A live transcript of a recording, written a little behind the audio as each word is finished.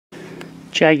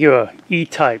Jaguar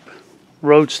E-Type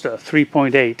Roadster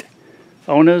 3.8.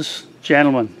 Owners,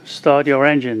 gentlemen, start your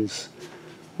engines.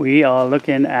 We are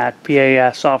looking at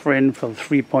PAS offering for the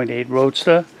 3.8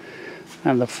 Roadster,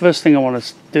 and the first thing I want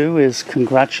to do is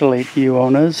congratulate you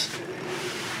owners.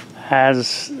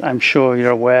 As I'm sure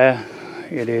you're aware,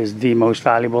 it is the most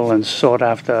valuable and sought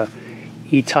after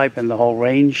E-Type in the whole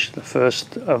range, the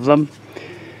first of them,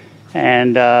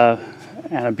 and a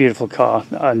beautiful car,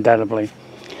 undoubtedly.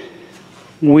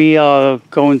 We are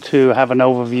going to have an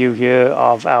overview here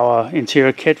of our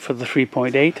interior kit for the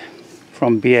 3.8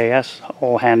 from BAS,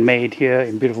 all handmade here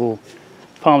in beautiful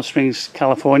Palm Springs,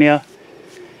 California,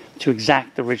 to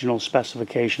exact original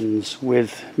specifications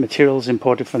with materials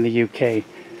imported from the UK,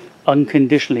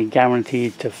 unconditionally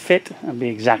guaranteed to fit and be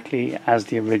exactly as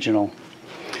the original.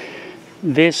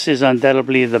 This is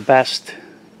undoubtedly the best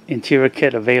interior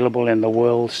kit available in the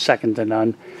world, second to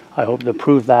none. I hope to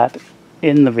prove that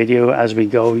in the video as we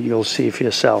go. You'll see for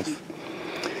yourself.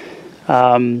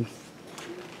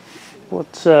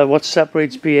 What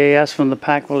separates BAS from the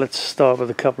pack? Well, let's start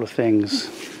with a couple of things.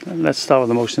 Let's start with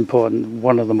the most important.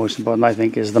 One of the most important, I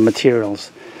think, is the materials.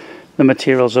 The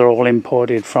materials are all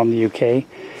imported from the UK.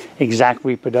 Exact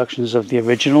reproductions of the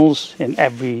originals in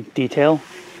every detail.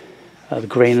 The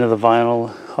grain of the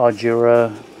vinyl,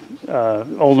 hardura,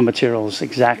 all the materials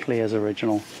exactly as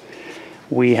original.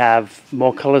 We have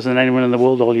more colors than anyone in the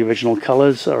world. All the original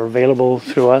colors are available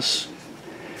through us,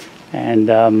 and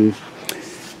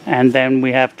then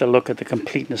we have to look at the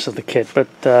completeness of the kit. But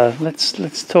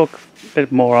let's talk a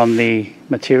bit more on the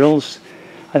materials.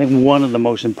 I think one of the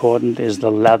most important is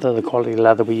the leather, the quality of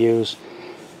leather we use.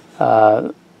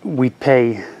 We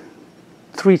pay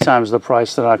 3 times the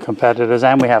price than our competitors,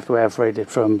 and we have to air freight it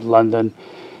from London.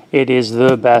 It is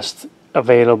the best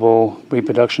available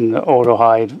reproduction auto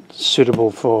hide,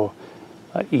 suitable for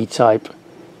E-Type.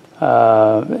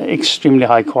 Extremely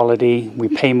high quality. We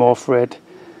pay more for it,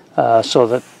 so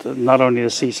that not only the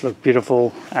seats look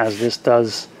beautiful as this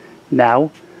does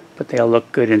now, but they'll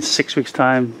look good in 6 weeks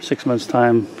time, 6 months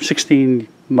time, 16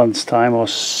 months time, or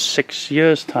 6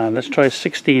 years time. Let's try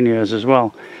 16 years as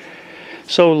well.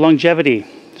 So longevity.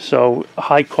 So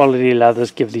high quality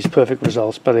leathers give these perfect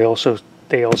results, but they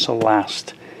also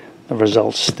last. The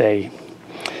results stay.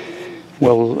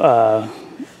 We'll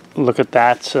look at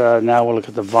that. Now we'll look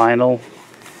at the vinyl.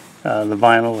 The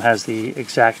vinyl has the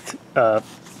exact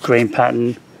grain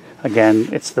pattern. Again,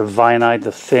 it's the vinide,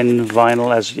 the thin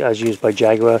vinyl as used by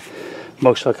Jaguar.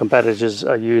 Most of our competitors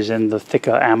are using the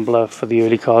thicker ambler for the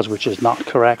early cars, which is not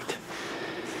correct.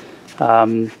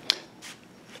 We'll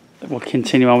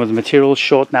continue on with the materials.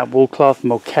 Short nap wool cloth,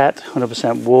 moquette,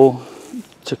 100% wool.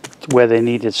 To where they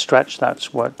needed stretch,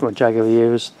 that's what Jaguar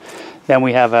used. Then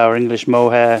we have our English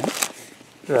mohair,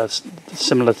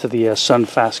 similar to the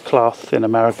Sunfast cloth in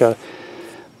America,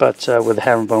 but with a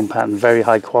herringbone pattern, very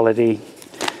high quality.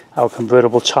 Our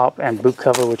convertible top and boot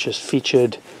cover, which is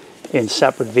featured in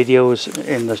separate videos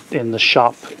in the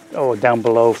shop or down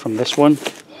below from this one.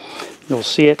 You'll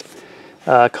see it.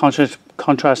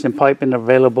 Contrasting piping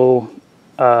available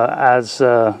as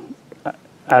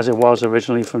it was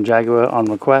originally from Jaguar on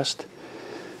request.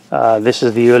 This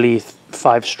is the early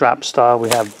 5-strap style. We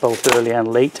have both early and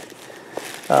late.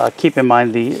 Keep in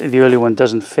mind the early one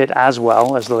doesn't fit as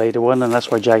well as the later one, and that's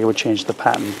why Jaguar changed the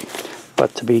pattern.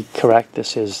 But to be correct,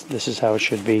 this is how it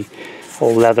should be.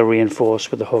 All leather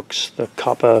reinforced with the hooks, the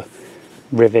copper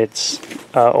rivets,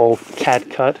 all CAD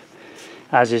cut,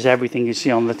 as is everything you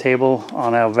see on the table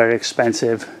on our very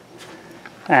expensive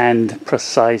and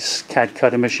precise CAD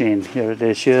cutting machine. Here it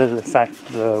is here. In fact,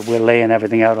 we're laying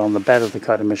everything out on the bed of the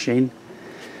cutting machine,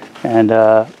 and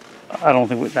I don't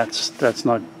think that's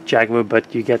not Jaguar,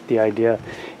 but you get the idea.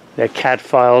 They're CAD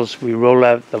files. We roll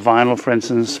out the vinyl, for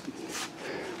instance,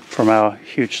 from our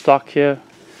huge stock here.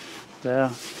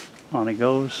 There, on it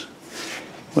goes.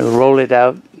 We'll roll it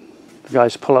out. The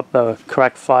guys pull up the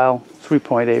correct file,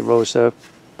 3.8 Roadster,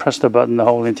 press the button, the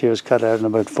whole interior is cut out in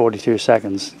about 42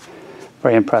 seconds.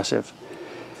 Very impressive.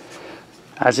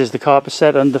 As is the carpet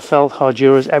set, underfelt,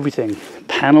 harduras, everything.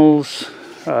 Panels,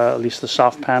 at least the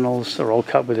soft panels, are all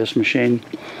cut with this machine.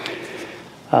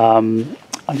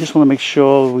 I just want to make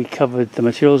sure we covered the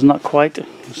materials. Not quite.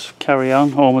 Let's carry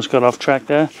on. Almost got off track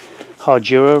there.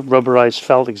 Hardura, rubberized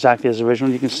felt, exactly as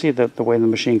original. You can see the way the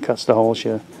machine cuts the holes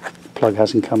here. The plug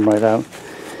hasn't come right out.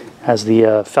 Has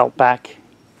the felt back.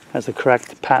 Has the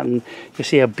correct pattern. You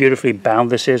see how beautifully bound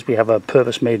this is. We have a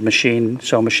purpose-made machine,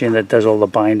 sewing machine that does all the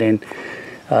binding.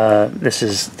 This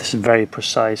is very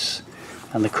precise,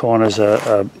 and the corners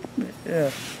are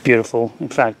beautiful. In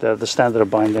fact, the standard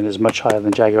of binding is much higher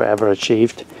than Jaguar ever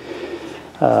achieved.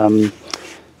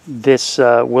 This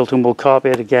Wilton wool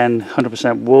carpet, again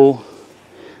 100% wool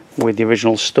with the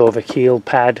original Storvik heel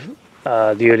pad.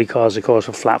 The early cars, of course,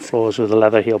 were flat floors with a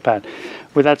leather heel pad.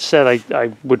 With that said,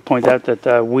 I would point out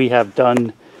that we have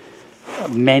done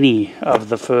many of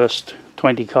the first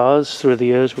 20 cars through the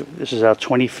years. This is our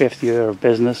 25th year of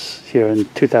business here in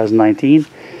 2019,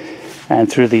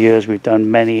 and through the years we've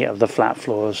done many of the flat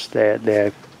floors.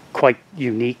 They're quite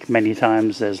unique many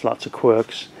times. There's lots of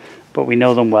quirks, but we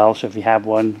know them well, so if you have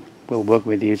one, we'll work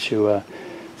with you to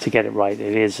get it right.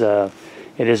 It is a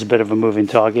bit of a moving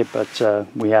target, but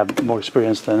we have more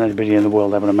experience than anybody in the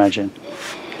world, I would imagine.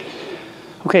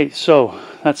 Okay, so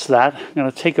that's that. I'm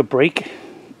going to take a break,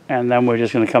 and then we're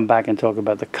just going to come back and talk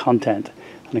about the content.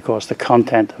 And of course, the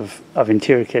content of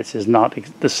interior kits is not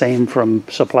the same from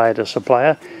supplier to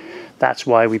supplier. That's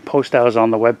why we post ours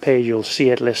on the webpage. You'll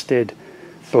see it listed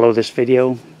below this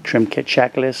video, trim kit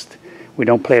checklist. We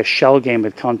don't play a shell game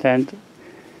with content.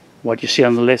 What you see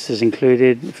on the list is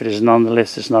included. If it isn't on the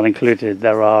list, it's not included.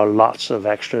 There are lots of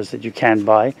extras that you can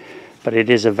buy, but it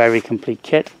is a very complete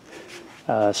kit,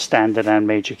 standard and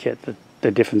major kit.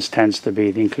 The difference tends to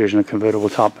be the inclusion of convertible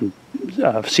top and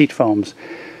seat foams.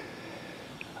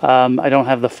 I don't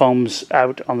have the foams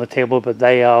out on the table, but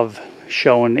they have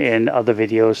shown in other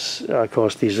videos. Of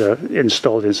course, these are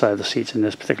installed inside the seats in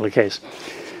this particular case.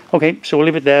 Okay, so we'll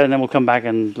leave it there, and then we'll come back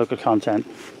and look at content.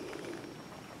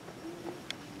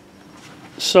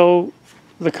 So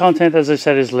the content, as I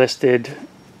said, is listed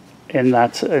in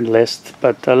that list,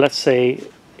 but let's say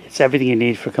it's everything you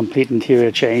need for a complete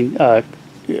interior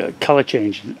color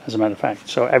change, as a matter of fact.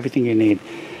 So everything you need,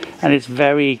 and it's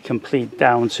very complete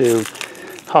down to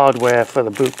hardware for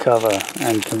the boot cover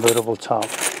and convertible top,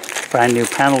 brand new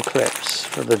panel clips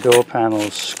for the door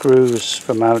panels, screws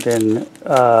for mounting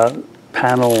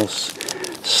panels,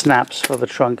 snaps for the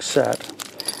trunk set,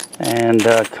 and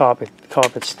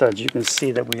carpet studs. You can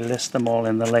see that we list them all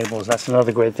in the labels. That's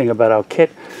another great thing about our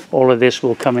kit. All of this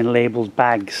will come in labeled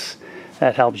bags.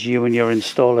 That helps you and your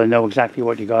installer know exactly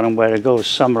what you got and where it goes.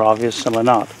 Some are obvious, some are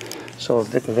not. So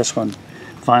look at this one.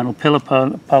 Vinyl pillow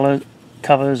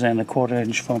covers and a 1/4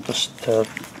 inch foam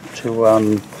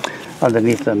to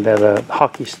underneath them. They're the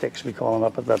hockey sticks, we call them,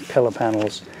 up at the pillar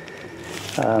panels.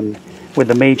 With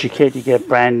the major kit, you get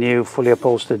brand new fully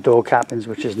upholstered door cappings,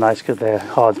 which is nice because they're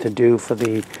hard to do for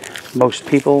most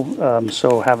people.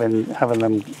 So having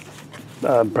them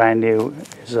brand new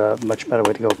is a much better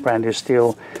way to go. Brand new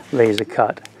steel laser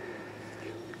cut.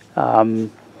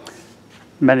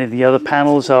 Many of the other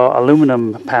panels are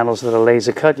aluminum panels that are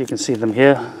laser cut. You can see them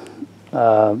here.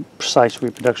 Precise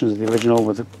reproductions of the original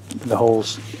with the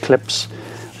holes, clips,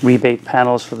 rebate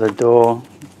panels for the door,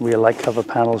 rear light cover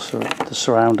panels for the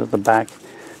surround at the back,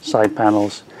 side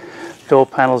panels. Door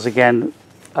panels, again,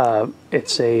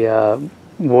 it's a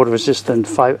water-resistant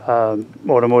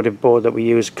automotive board that we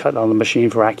use, cut on the machine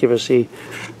for accuracy.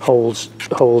 Holes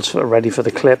ready for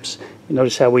the clips. You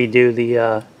notice how we do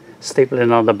the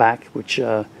stapling on the back, which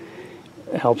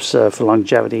helps for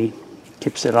longevity,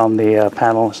 keeps it on the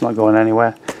panel. It's not going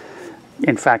anywhere.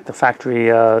 In fact, the factory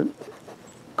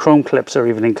chrome clips are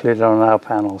even included on our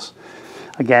panels.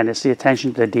 Again, it's the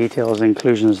attention to the details and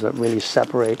inclusions that really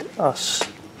separate us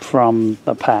from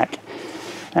the pack.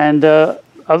 And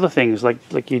other things,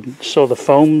 like you saw the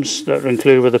foams that are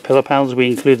included with the pillar panels. We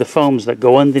include the foams that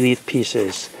go underneath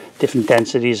pieces, different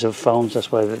densities of foams.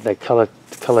 That's why the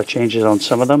color changes on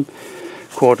some of them.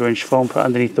 1/4 inch foam put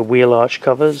underneath the wheel arch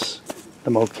covers, the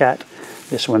Mocat.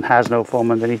 This one has no foam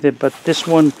underneath it, but this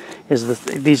one is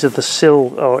these are the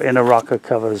sill or inner rocker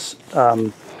covers,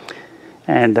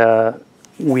 and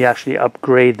we actually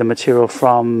upgrade the material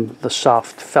from the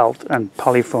soft felt and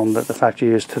polyfoam that the factory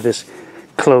used to this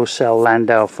closed cell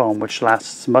Landau foam, which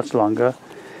lasts much longer,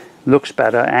 looks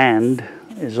better, and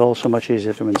is also much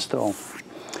easier to install.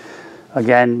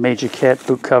 Again, major kit,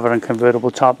 boot cover and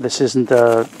convertible top. This isn't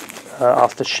a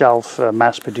off-the-shelf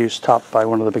mass-produced top by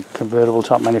one of the big convertible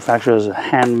top manufacturers.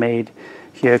 Handmade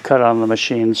here, cut on the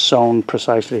machine, sewn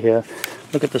precisely here.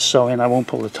 Look at the sewing. I won't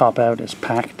pull the top out, it's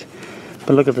packed.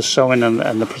 But look at the sewing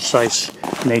and the precise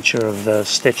nature of the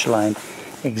stitch line.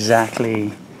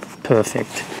 Exactly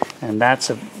perfect. And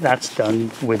that's done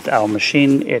with our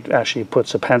machine. It actually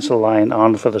puts a pencil line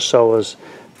on for the sewers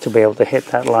to be able to hit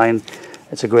that line.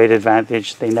 It's a great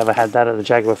advantage. They never had that at the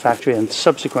Jaguar factory, and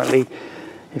subsequently,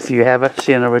 if you ever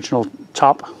see an original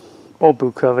top or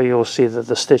boot cover, you'll see that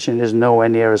the stitching is nowhere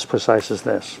near as precise as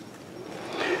this.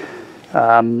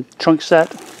 Trunk set,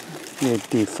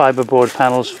 the fiberboard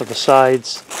panels for the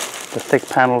sides, thick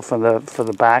panel for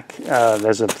the back.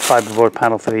 There's a fiberboard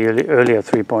panel for the earlier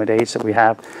 3.8s that we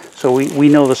have. So we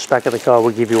know the spec of the car.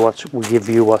 We give you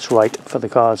what's right for the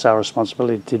car. It's our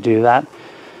responsibility to do that.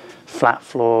 Flat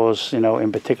floors, you know,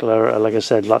 in particular, like I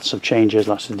said, lots of changes,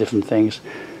 lots of different things.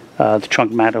 The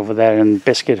trunk mat over there in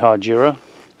biscuit hard Jura.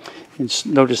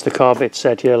 Notice the car bit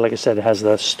set here. Like I said, it has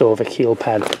the Storvik heel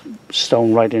pad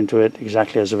stone right into it,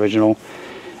 exactly as original.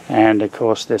 And of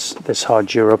course, this hard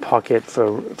Jura pocket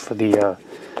for the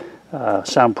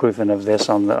soundproofing of this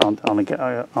on the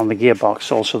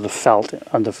gearbox. Also, the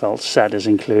underfelt set is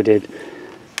included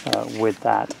with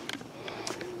that.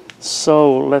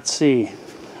 So let's see.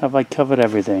 Have I covered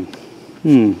everything?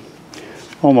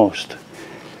 Almost.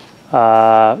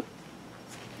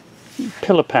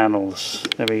 Pillar panels,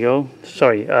 there we go.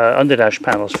 Sorry, underdash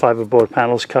panels, fiberboard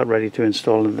panels cut ready to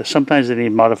install. And sometimes they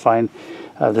need modifying.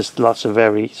 There's lots of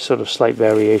slight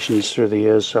variations through the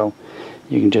years, so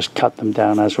you can just cut them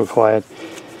down as required.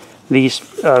 These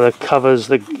the covers,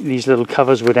 these little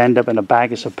covers would end up in a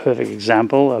bag. It's a perfect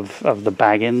example of the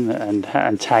bagging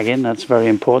and tagging. That's very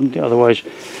important. Otherwise,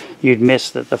 you'd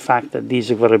miss the fact that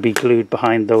these are going to be glued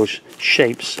behind those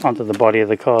shapes onto the body of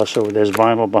the car. So there's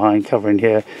vinyl behind covering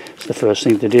here. It's the first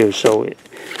thing to do. So it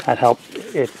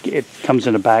comes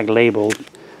in a bag labeled,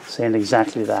 saying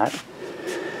exactly that.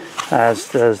 As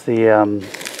does the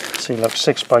see, look,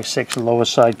 6x6 lower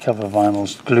side cover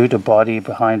vinyls glued to body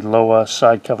behind lower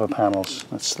side cover panels.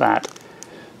 That's that.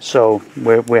 So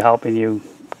we're helping you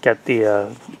get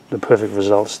the perfect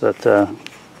results that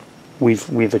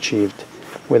we've achieved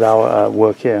with our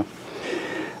work here.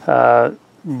 Door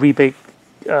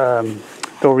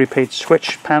repaint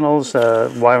switch panels,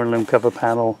 wire and loom cover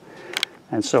panel,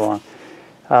 and so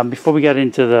on. Before we get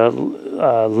into the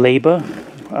labor,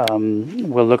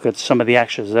 we'll look at some of the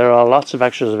extras. There are lots of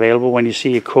extras available. When you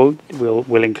see a quote,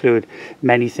 we'll include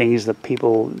many things that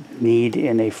people need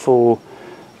in a full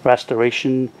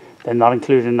restoration. They're not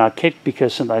included in our kit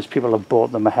because sometimes people have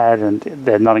bought them ahead and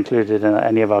they're not included in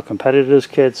any of our competitors'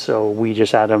 kits, so we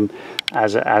just add them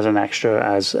as an extra,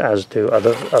 as do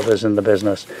others in the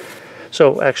business.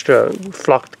 So extra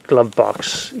flocked glove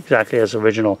box, exactly as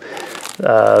original.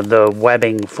 The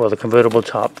webbing for the convertible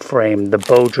top frame, the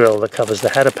bow drill that covers the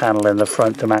header panel in the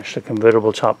front to match the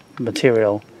convertible top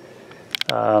material.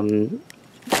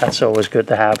 That's always good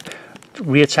to have.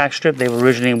 Rear tack strip, they were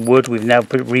originally in wood. We've now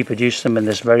reproduced them in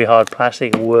this very hard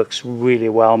plastic. It works really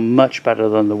well, much better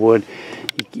than the wood.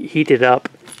 You heat it up,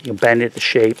 you bend it to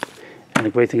shape, and the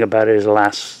great thing about it is it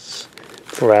lasts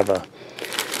forever.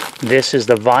 This is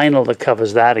the vinyl that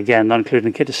covers that. Again, not included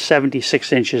in the kit. It's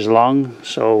 76 inches long,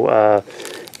 so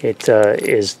it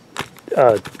is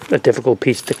a difficult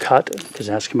piece to cut because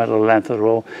it has to come out of the length of the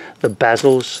roll. The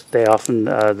bezels, they often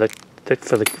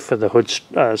for the hood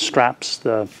straps,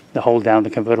 the hold down the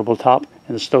convertible top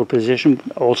in the stowed position,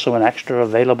 also an extra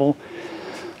available.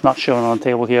 Not shown on the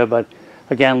table here, but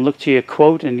again, look to your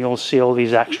quote and you'll see all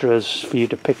these extras for you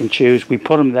to pick and choose. We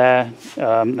put them there,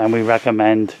 and we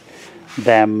recommend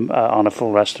them on a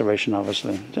full restoration,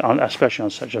 obviously, especially on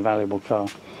such a valuable car.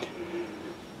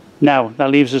 Now, that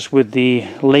leaves us with the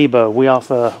labor. We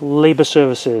offer labor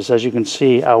services. As you can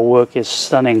see, our work is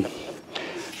stunning.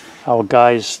 Our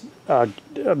guys are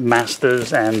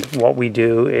masters, and what we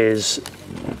do is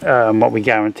what we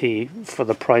guarantee for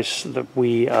the price that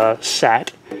we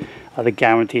set are the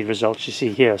guaranteed results you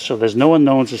see here. So there's no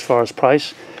unknowns as far as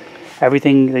price.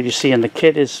 Everything that you see in the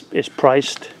kit is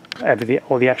priced.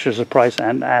 All the extras are priced,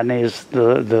 and is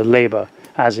the labor,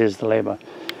 as is the labor.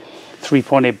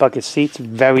 3.8 bucket seats,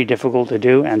 very difficult to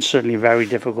do, and certainly very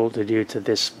difficult to do to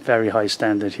this very high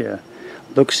standard here.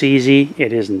 Looks easy,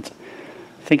 it isn't.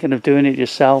 Thinking of doing it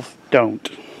yourself, don't.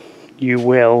 You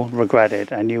will regret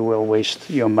it, and you will waste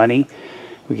your money.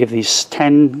 We give these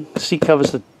 10 seat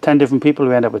covers to 10 different people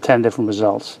who end up with 10 different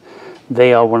results.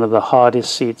 They are one of the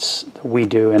hardest seats that we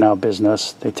do in our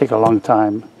business. They take a long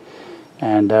time,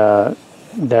 and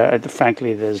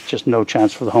frankly, there's just no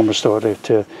chance for the home restorer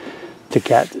to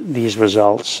get these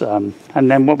results. And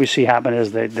then what we see happen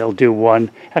is they'll do one.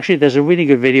 Actually, there's a really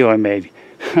good video I made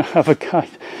of a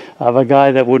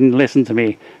guy that wouldn't listen to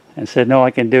me and said, "No,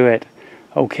 I can do it."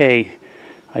 Okay,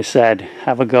 I said,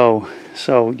 have a go.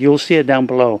 So you'll see it down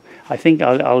below. I think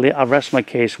I'll rest my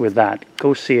case with that.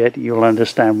 Go see it. You'll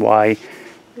understand why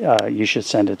you should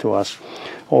send it to us.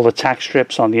 All the tack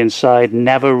strips on the inside.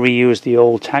 Never reuse the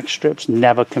old tack strips.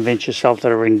 Never convince yourself that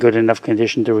they're in good enough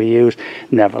condition to reuse.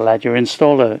 Never let your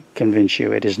installer convince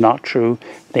you. It is not true.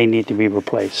 They need to be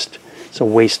replaced. It's a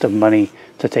waste of money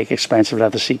to take expensive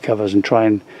leather seat covers and try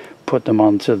and put them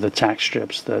onto the tack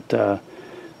strips that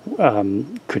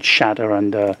could shatter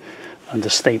under under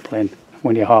stapling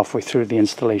when you're halfway through the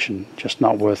installation. Just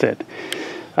not worth it.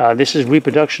 This is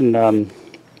reproduction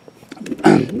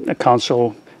a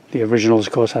console. The originals,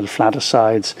 of course, had flatter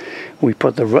sides. We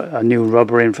put a new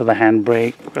rubber in for the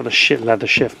handbrake, got a leather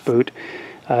shift boot.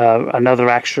 Another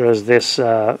extra is this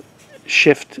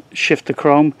shifter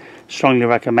chrome. Strongly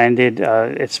recommended.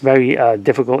 It's very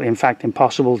difficult, in fact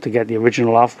impossible, to get the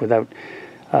original off without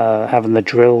having the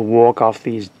drill walk off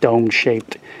these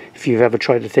dome-shaped. If you've ever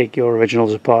tried to take your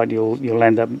originals apart, you'll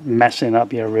end up messing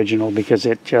up your original, because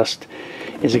it just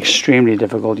is extremely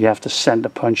difficult. You have to center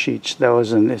punch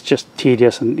those, and it's just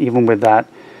tedious, and even with that,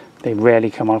 they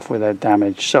rarely come off without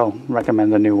damage. So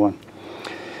recommend the new one.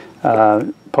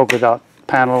 Polka dot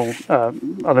panel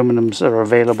aluminums are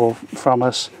available from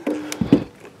us.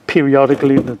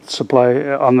 Periodically, the supply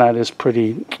on that is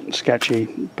pretty sketchy,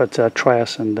 but try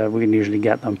us and we can usually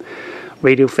get them.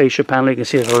 Radio fascia panel, you can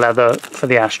see the leather for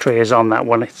the ashtray is on that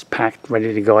one. It's packed,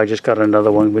 ready to go. I just got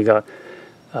another one. We got,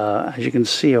 as you can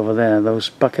see over there, those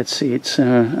bucket seats,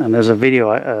 and there's a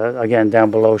video again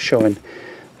down below showing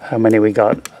how many we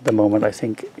got at the moment. I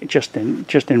think just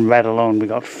in red alone we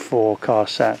got 4 car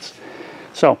sets.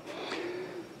 So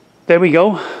there we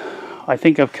go. I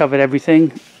think I've covered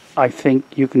everything. I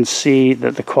think you can see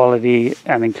that the quality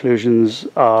and inclusions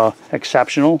are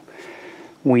exceptional.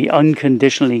 We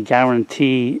unconditionally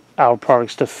guarantee our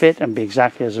products to fit and be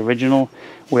exactly as original.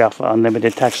 We offer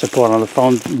unlimited tech support on the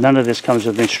phone. None of this comes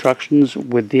with instructions,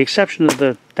 with the exception of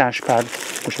the dash pad,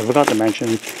 which I forgot to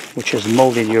mention, which is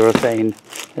molded urethane.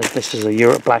 This is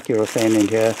a black urethane in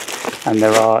here, and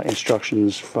there are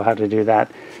instructions for how to do that.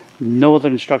 No other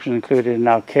instructions included in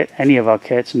our kit, any of our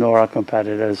kits, nor our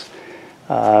competitors.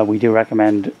 We do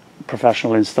recommend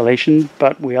professional installation,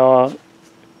 but we are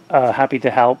happy to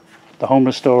help the home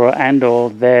restorer and or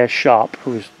their shop,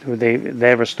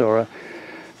 their restorer,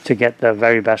 to get the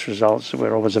very best results.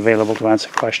 We're always available to answer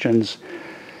questions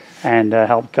and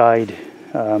help guide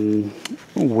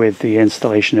with the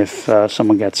installation. If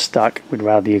someone gets stuck, we'd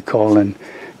rather you call and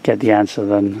get the answer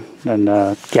than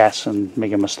guess and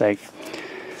make a mistake.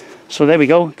 So there we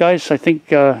go, guys. I think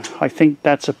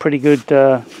that's a pretty good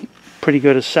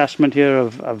assessment here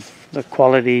of the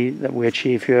quality that we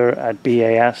achieve here at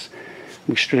BAS.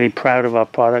 I'm extremely proud of our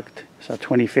product. It's our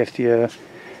 25th year,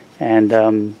 and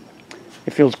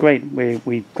it feels great.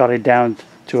 We got it down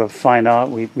to a fine art.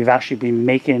 We've actually been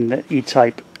making the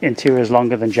E-Type interiors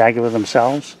longer than Jaguar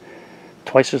themselves,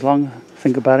 twice as long.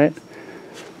 Think about it.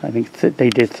 I think they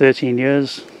did 13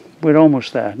 years. We're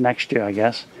almost there next year, I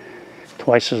guess.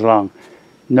 Twice as long.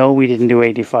 No, we didn't do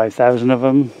 85,000 of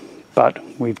them, but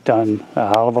we've done a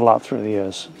hell of a lot through the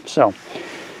years. So,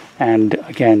 and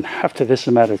again, after this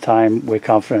amount of time, we're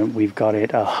confident we've got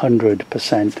it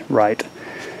 100% right.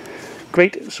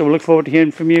 Great. So we look forward to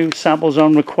hearing from you. Samples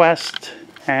on request,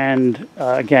 and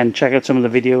again, check out some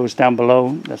of the videos down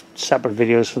below. There's separate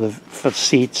videos for the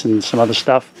seats and some other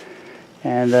stuff,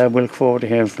 and we look forward to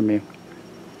hearing from you.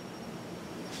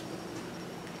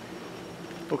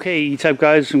 Okay, E-Type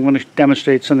guys, I'm going to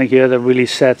demonstrate something here that really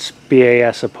sets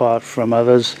BAS apart from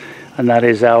others, and that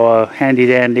is our handy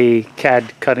dandy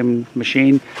CAD cutting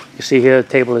machine. You see here the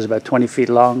table is about 20 feet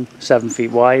long, 7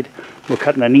 feet wide. We're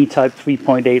cutting an E-Type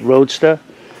 3.8 Roadster,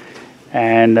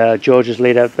 and George has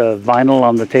laid out the vinyl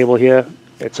on the table here.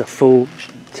 It's a full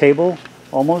table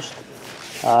almost.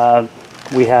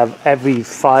 We have every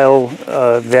file,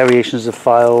 variations of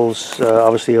files,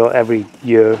 obviously every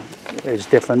year is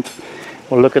different.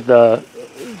 We'll look at the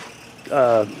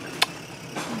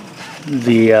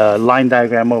line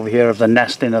diagram over here of the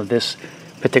nesting of this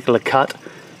particular cut.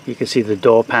 You can see the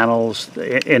door panels,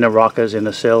 the inner rockers,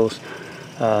 inner sills,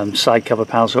 side cover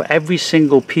panels. So every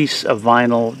single piece of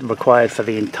vinyl required for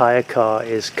the entire car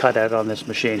is cut out on this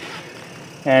machine.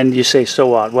 And you say, so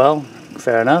what? Well,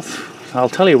 fair enough. I'll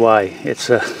tell you why. It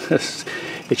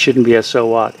shouldn't be a so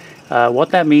what. What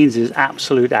that means is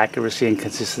absolute accuracy and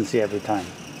consistency every time.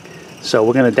 So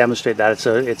we're going to demonstrate that.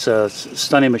 It's a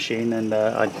stunning machine, and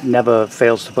it never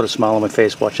fails to put a smile on my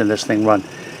face watching this thing run.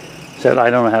 So I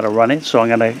don't know how to run it, so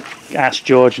I'm going to ask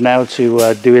George now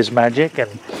to do his magic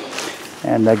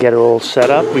and get it all set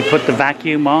up. We put the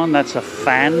vacuum on. That's a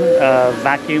fan,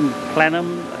 vacuum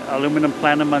plenum, aluminum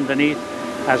plenum underneath.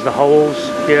 Has the holes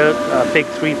here. A big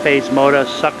 3-phase motor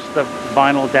sucks the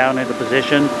vinyl down into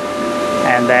position,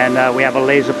 and then we have a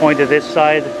laser pointer this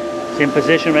side. It's in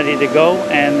position, ready to go,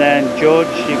 and then George,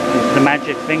 the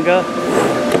magic finger,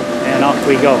 and off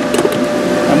we go.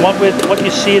 And what you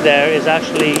see there is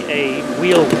actually a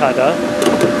wheel cutter,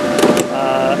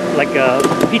 like a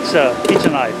pizza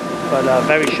knife, but a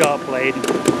very sharp blade,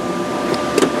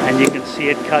 and you can see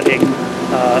it cutting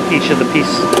each of the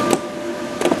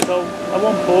So I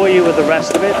won't bore you with the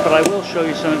rest of it, but I will show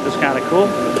you something that's kind of cool.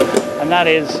 And that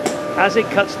is, as it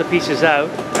cuts the pieces out,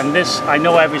 and this, I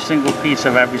know every single piece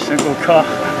of every single car,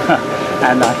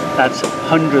 and that's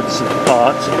hundreds of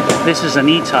parts. This is an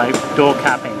E-type door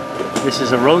capping. This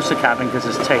is a Roadster capping because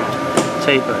it's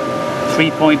tapered.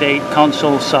 3.8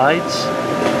 console sides.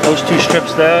 Those two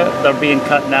strips there, they're being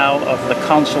cut now of the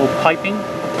console piping.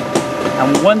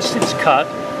 And once it's cut,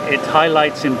 it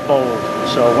highlights in bold.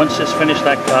 So once it's finished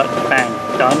that cut, bang,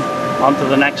 done. On to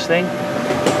the next thing.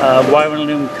 Wire and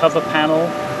loom cover panel.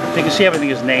 You can see everything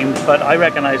is named, but I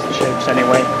recognize the shapes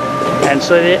anyway. And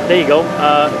so there you go.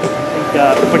 I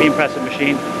think pretty impressive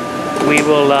machine. We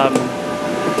will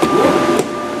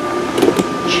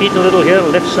cheat a little here,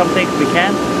 lift something if we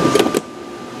can.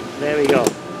 There we go.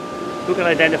 Who can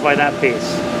identify that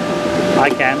piece? I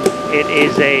can. It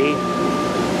is a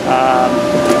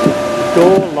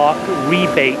door lock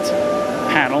rebate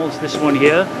panels. This one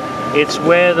here. It's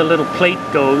where the little plate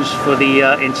goes for the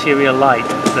interior light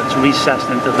that's recessed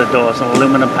into the door. It's an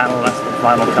aluminum panel, that's the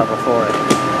final cover for it.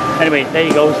 Anyway, there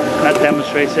you go, that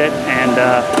demonstrates it, and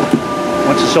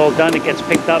once it's all done, it gets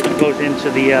picked up and goes into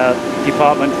the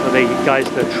department for the guys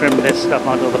to trim this stuff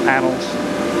onto the panels,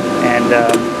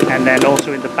 and then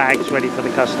also in the bags ready for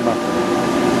the customer.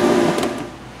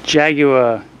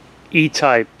 Jaguar,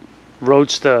 E-Type,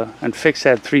 Roadster, and fixed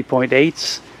head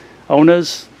 3.8s.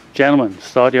 Owners, gentlemen,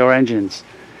 start your engines.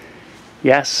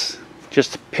 Yes,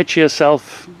 just picture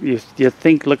yourself, you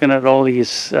think looking at all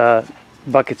these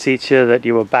bucket seats here that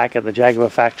you were back at the Jaguar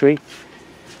factory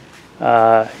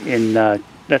in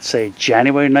let's say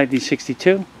January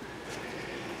 1962,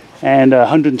 and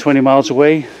 120 miles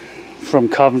away from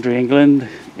Coventry, England,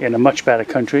 in a much better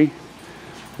country,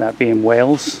 that being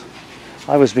Wales.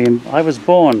 I was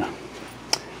born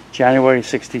January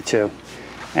 62.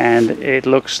 And it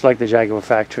looks like the Jaguar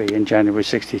factory in January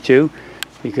 62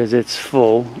 because it's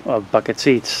full of bucket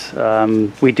seats.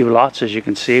 We do lots, as you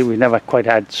can see. We've never quite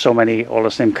had so many all the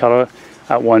same color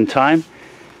at one time.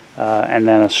 And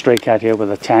then a stray cat here with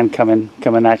a tan coming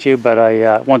at you. But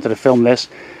I wanted to film this.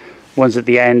 One's at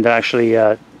the end, actually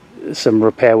some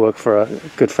repair work for a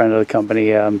good friend of the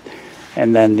company. And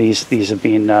then these have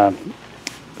been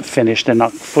finished. They're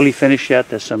not fully finished yet.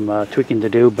 There's some tweaking to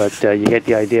do, but you get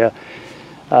the idea.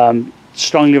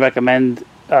 Strongly recommend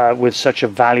with such a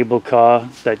valuable car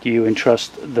that you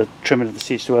entrust the trimming of the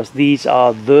seats to us. These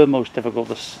are the most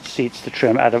difficult seats to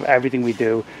trim out of everything we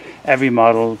do, every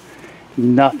model.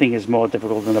 Nothing is more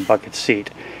difficult than a bucket seat.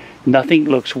 Nothing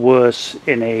looks worse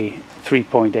in a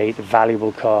 3.8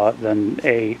 valuable car than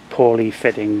a poorly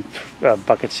fitting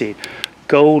bucket seat.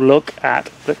 Go look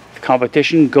at the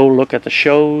competition, go look at the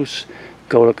shows,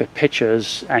 go look at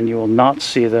pictures, and you will not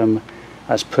see them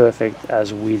as perfect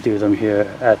as we do them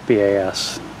here at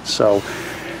BAS. So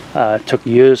it took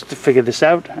years to figure this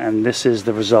out, and this is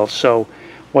the result. So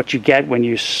what you get when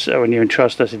you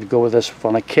entrust us, if you go with us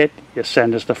on a kit, you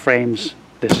send us the frames,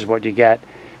 this is what you get.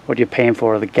 What you're paying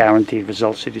for are the guaranteed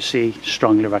results that you see.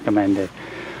 Strongly recommended.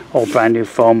 All brand new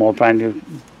foam, all brand new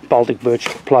Baltic Birch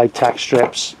applied tack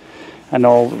strips, and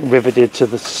all riveted to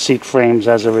the seat frames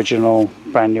as original,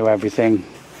 brand new everything.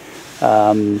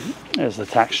 There's the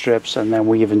tack strips, and then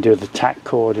we even do the tack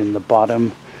cord in the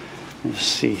bottom. You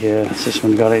see here, has this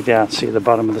one got it? Yeah, see the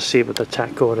bottom of the seat with the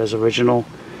tack cord as original.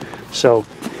 So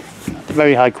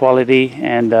very high quality,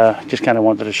 and just kind of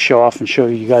wanted to show off and show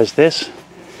you guys this.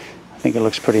 I think it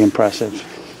looks pretty impressive.